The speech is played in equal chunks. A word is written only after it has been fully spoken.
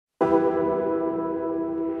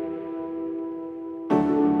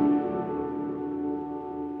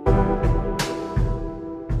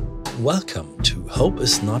Welcome to Hope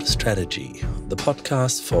is Not a Strategy, the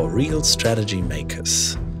podcast for real strategy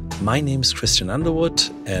makers. My name is Christian Underwood,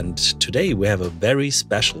 and today we have a very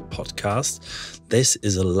special podcast. This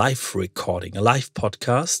is a live recording, a live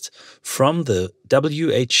podcast from the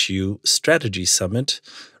WHO Strategy Summit,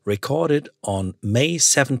 recorded on May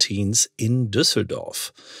 17th in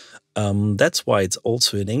Düsseldorf. That's why it's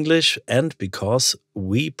also in English, and because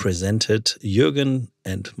Jürgen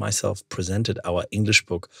and myself presented our English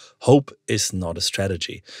book, Hope is Not a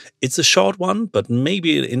Strategy. It's a short one, but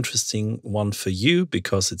maybe an interesting one for you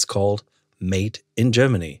because it's called Made in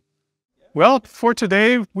Germany. Well, for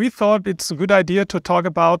today, we thought it's a good idea to talk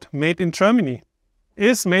about Made in Germany.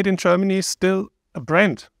 Is Made in Germany still a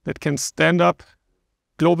brand that can stand up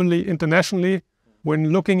globally, internationally, when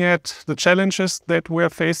looking at the challenges that we're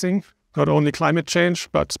facing, not only climate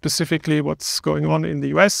change, but specifically what's going on in the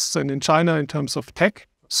US and in China in terms of tech?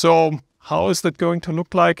 So how is that going to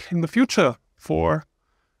look like in the future for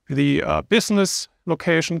the business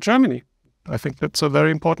location Germany? I think that's a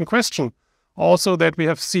very important question. Also that we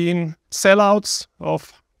have seen sellouts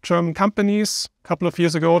of German companies a couple of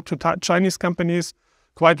years ago to Chinese companies.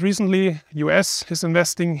 Quite recently, US is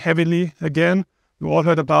investing heavily again. You all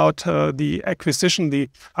heard about the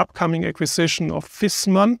upcoming acquisition of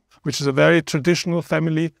Viessmann, which is a very traditional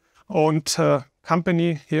family-owned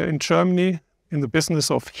company here in Germany in the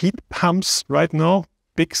business of heat pumps right now,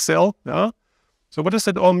 big sell. Yeah? So what does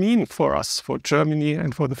that all mean for us, for Germany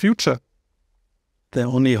and for the future? There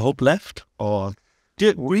only hope left? Or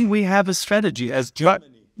do we have a strategy as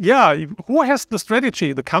Germany? Yeah, who has the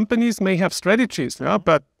strategy? The companies may have strategies, yeah,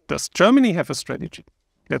 but does Germany have a strategy?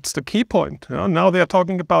 That's the key point. Now they are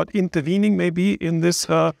talking about intervening maybe in this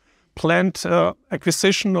planned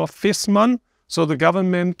acquisition of Viessmann. So the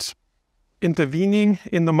government intervening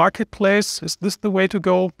in the marketplace. Is this the way to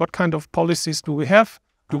go? What kind of policies do we have?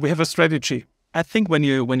 Do we have a strategy? I think when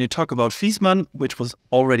you talk about Viessmann, which was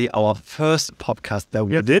already our first podcast that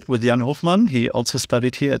we did with Jan Hofmann, he also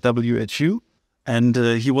studied here at WHO, and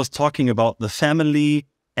he was talking about the family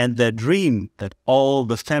and their dream that all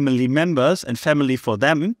the family members, and family for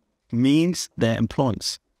them means their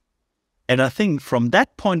employees. And I think from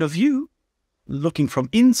that point of view, looking from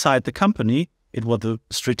inside the company, it was a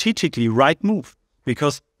strategically right move,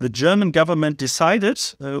 because the German government decided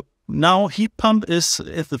now heat pump is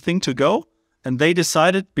the thing to go. And they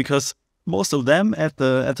decided, because most of them at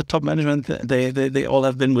the top management, they all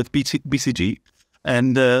have been with BCG.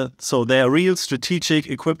 And so they are real strategic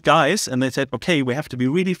equipped guys. And they said, okay, we have to be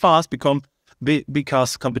really fast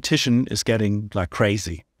because competition is getting like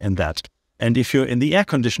crazy in that. And if you're in the air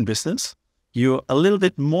condition business, you're a little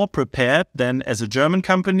bit more prepared than as a German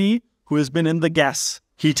company who has been in the gas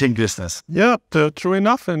heating business. Yeah, true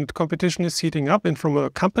enough. And competition is heating up. And from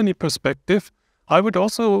a company perspective, I would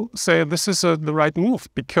also say this is the right move,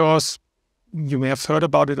 because you may have heard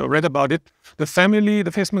about it or read about it. The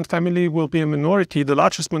Viessmann family will be a minority, the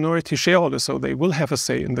largest minority shareholder, so they will have a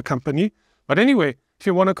say in the company. But anyway, if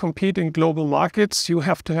you want to compete in global markets, you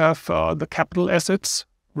have to have the capital assets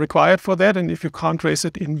required for that. And if you can't raise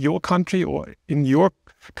it in your country or in your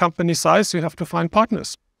company size, you have to find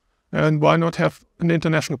partners. And why not have an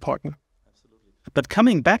international partner? But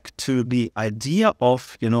coming back to the idea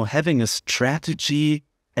of, having a strategy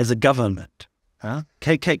as a government,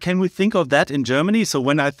 can we think of that in Germany? So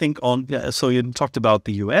when I think so you talked about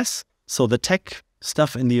the US. So the tech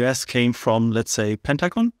stuff in the US came from, let's say,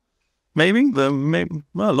 Pentagon, maybe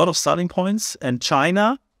a lot of starting points. And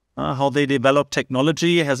China, how they develop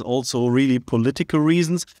technology has also really political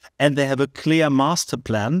reasons. And they have a clear master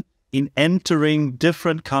plan in entering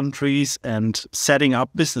different countries and setting up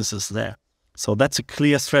businesses there. So that's a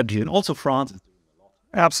clear strategy. And also France is doing a lot.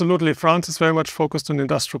 Absolutely. France is very much focused on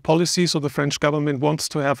industrial policy. So the French government wants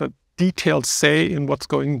to have a detailed say in what's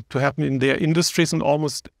going to happen in their industries. And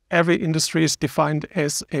almost every industry is defined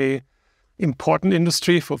as an important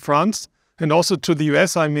industry for France. And also to the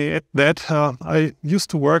US, I may add that I used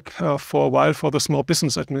to work for a while for the Small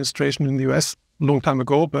Business Administration in the US a long time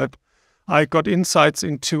ago. But I got insights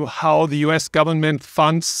into how the US government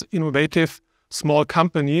funds innovative small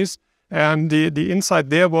companies. And the insight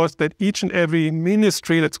there was that each and every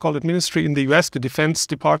ministry, let's call it ministry in the US, the Defense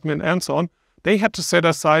Department and so on, they had to set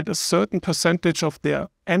aside a certain percentage of their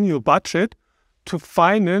annual budget to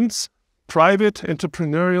finance private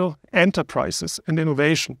entrepreneurial enterprises and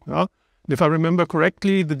innovation. Yeah? And if I remember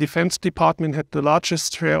correctly, the Defense Department had the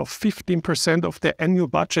largest share of 15% of their annual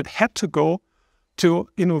budget had to go to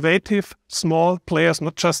innovative small players,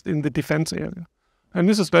 not just in the defense area. And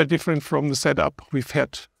this is very different from the setup we've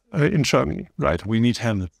had in Germany, right? We need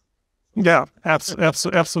helmets. Yeah,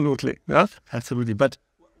 absolutely. Yeah, absolutely. But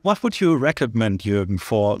what would you recommend, Jürgen,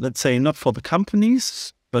 for, let's say, not for the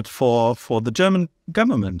companies, but for the German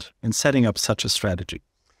government in setting up such a strategy?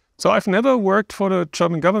 So I've never worked for the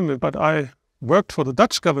German government, but I worked for the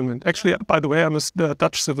Dutch government. Actually, by the way, I'm a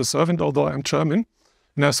Dutch civil servant, although I'm German,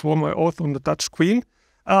 and I swore my oath on the Dutch Queen.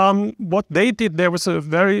 What they did, there was a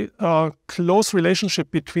very close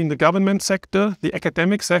relationship between the government sector, the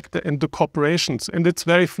academic sector, and the corporations. And it's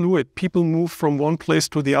very fluid. People move from one place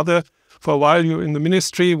to the other. For a while, you're in the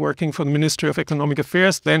ministry, working for the Ministry of Economic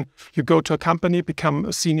Affairs. Then you go to a company, become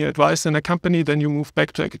a senior advisor in a company. Then you move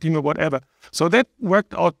back to academia, whatever. So that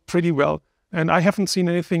worked out pretty well. And I haven't seen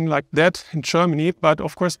anything like that in Germany. But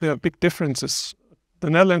of course, there are big differences.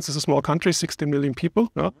 The Netherlands is a small country, 16 million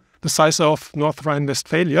people, the size of North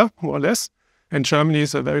Rhine-Westphalia, more or less. And Germany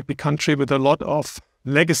is a very big country with a lot of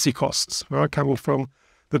legacy costs coming from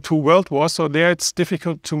the two world wars. So there it's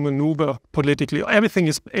difficult to maneuver politically. Everything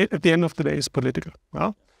is, at the end of the day, is political.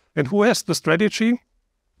 And who has the strategy?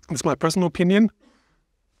 It's my personal opinion.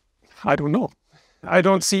 I don't know. I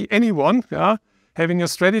don't see anyone having a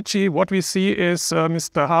strategy. What we see is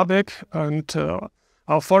Mr. Habeck and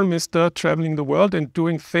our foreign minister traveling the world and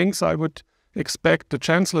doing things I would expect the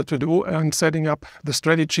chancellor to do and setting up the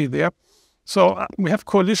strategy there. So we have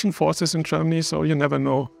coalition forces in Germany, so you never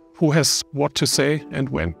know who has what to say and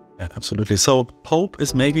when. Yeah, absolutely. So hope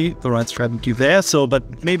is maybe the right strategy there.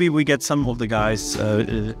 But maybe we get some of the guys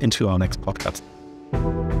into our next podcast.